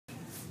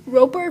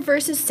Roper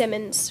versus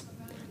Simmons,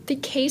 the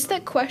case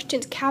that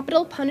questioned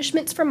capital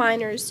punishments for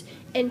minors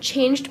and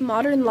changed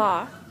modern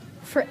law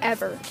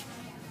forever.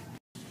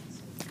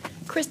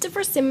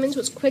 Christopher Simmons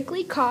was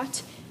quickly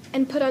caught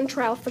and put on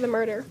trial for the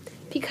murder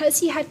because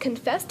he had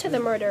confessed to the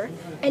murder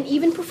and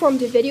even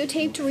performed a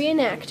videotaped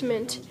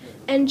reenactment,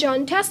 and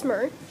John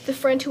Tesmer, the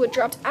friend who had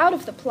dropped out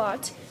of the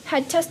plot,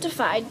 had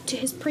testified to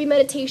his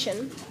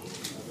premeditation.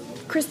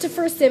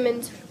 Christopher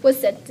Simmons was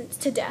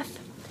sentenced to death.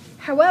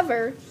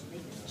 However,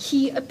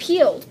 he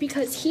appealed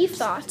because he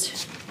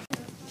thought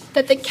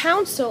that the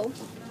counsel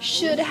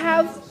should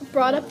have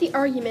brought up the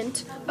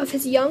argument of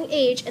his young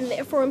age and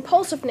therefore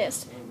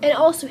impulsiveness, and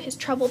also his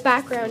troubled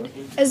background,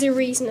 as a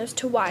reason as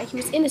to why he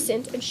was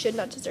innocent and should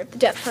not deserve the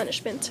death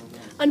punishment.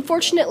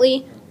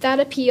 Unfortunately, that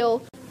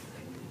appeal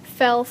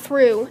fell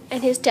through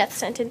and his death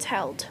sentence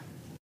held.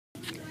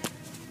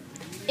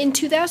 In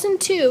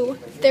 2002,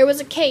 there was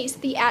a case,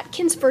 the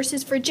Atkins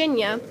versus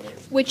Virginia,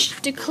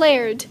 which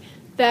declared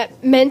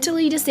that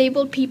mentally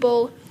disabled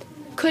people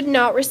could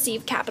not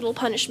receive capital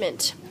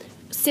punishment.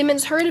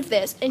 Simmons heard of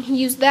this, and he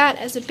used that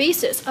as a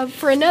basis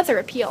for another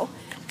appeal,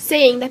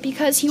 saying that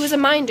because he was a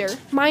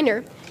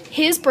minor,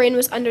 his brain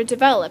was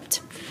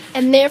underdeveloped,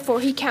 and therefore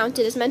he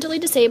counted as mentally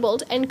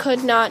disabled and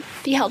could not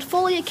be held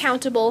fully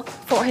accountable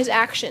for his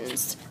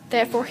actions.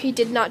 Therefore, he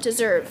did not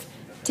deserve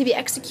to be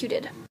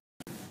executed.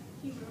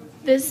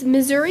 The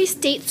Missouri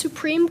State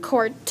Supreme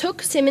Court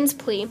took Simmons'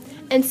 plea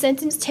and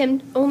sentenced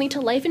him only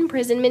to life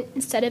imprisonment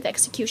instead of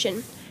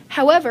execution.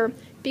 However,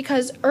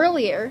 because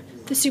earlier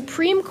the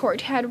Supreme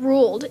Court had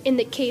ruled in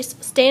the case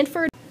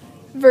Stanford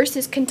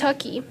versus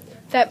Kentucky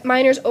that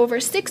minors over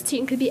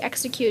 16 could be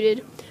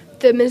executed,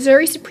 the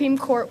Missouri Supreme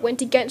Court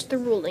went against the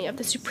ruling of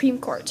the Supreme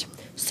Court.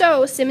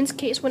 So Simmons'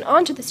 case went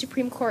on to the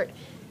Supreme Court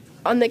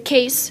on the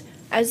case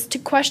as to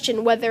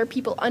question whether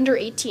people under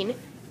 18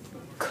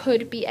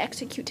 could be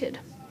executed.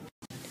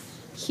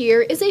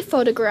 Here is a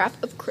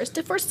photograph of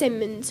Christopher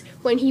Simmons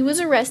when he was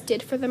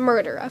arrested for the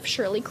murder of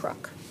Shirley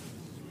Crook.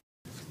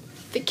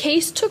 The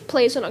case took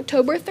place on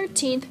October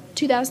 13,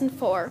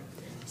 2004.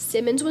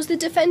 Simmons was the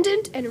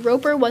defendant and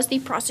Roper was the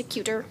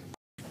prosecutor.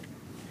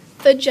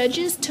 The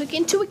judges took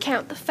into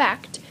account the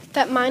fact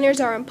that minors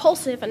are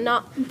impulsive and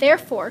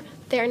therefore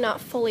they are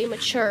not fully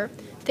mature.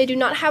 They do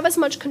not have as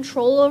much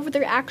control over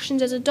their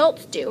actions as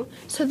adults do,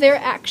 so their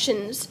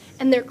actions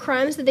and their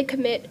crimes that they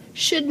commit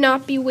should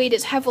not be weighed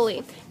as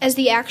heavily as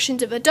the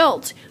actions of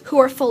adults who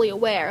are fully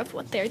aware of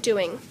what they're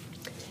doing.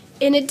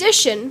 In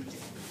addition,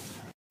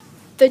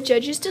 the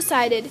judges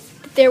decided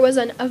that there was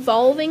an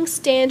evolving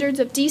standards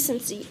of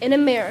decency in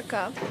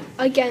America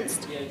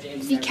against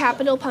the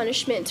capital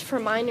punishment for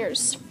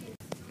minors.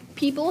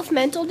 People with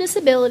mental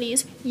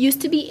disabilities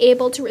used to be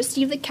able to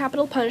receive the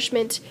capital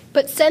punishment,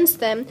 but since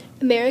then,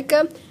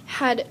 America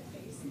had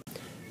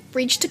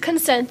reached a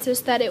consensus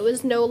that it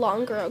was no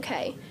longer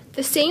okay.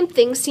 The same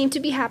thing seemed to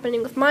be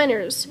happening with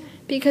minors,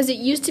 because it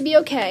used to be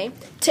okay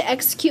to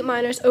execute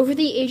minors over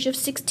the age of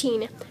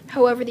 16.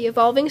 However, the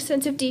evolving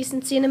sense of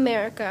decency in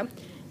America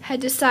had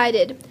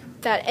decided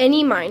that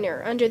any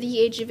minor under the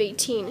age of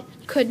 18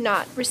 could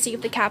not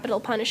receive the capital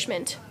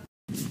punishment.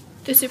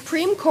 The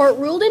Supreme Court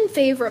ruled in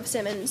favor of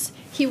Simmons.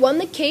 He won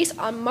the case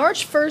on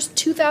March 1,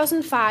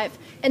 2005,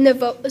 and the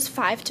vote was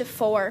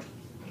 5-4.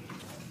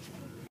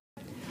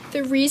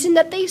 The reason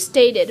that they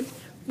stated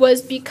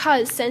was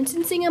because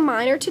sentencing a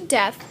minor to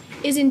death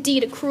is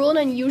indeed a cruel and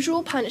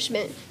unusual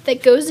punishment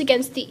that goes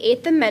against the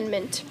Eighth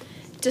Amendment,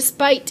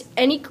 despite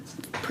any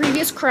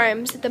previous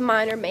crimes that the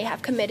minor may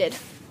have committed.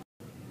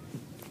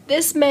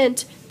 This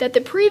meant that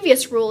the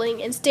previous ruling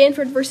in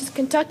Stanford versus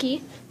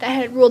Kentucky that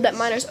had ruled that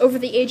minors over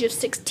the age of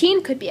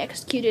 16 could be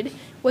executed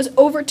was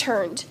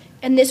overturned,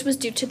 and this was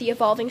due to the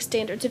evolving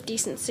standards of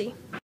decency.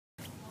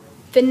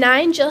 The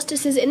 9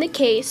 justices in the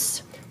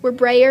case were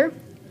Breyer,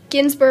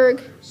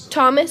 Ginsburg,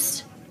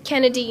 Thomas,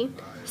 Kennedy,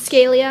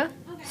 Scalia,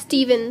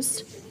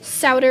 Stevens,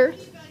 Souter,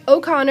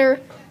 O'Connor,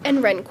 and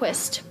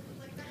Rehnquist.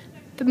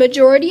 The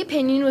majority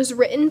opinion was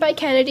written by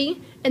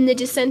Kennedy, and the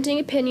dissenting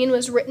opinion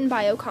was written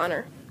by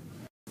O'Connor.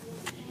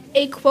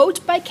 A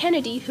quote by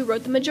Kennedy, who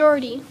wrote the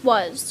majority,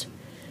 was,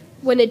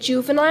 "When a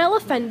juvenile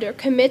offender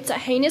commits a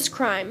heinous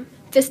crime,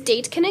 the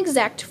state can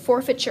exact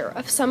forfeiture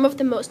of some of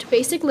the most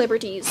basic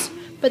liberties,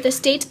 but the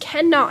state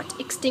cannot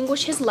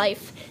extinguish his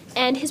life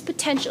and his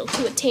potential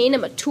to attain a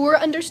mature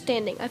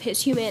understanding of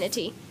his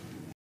humanity."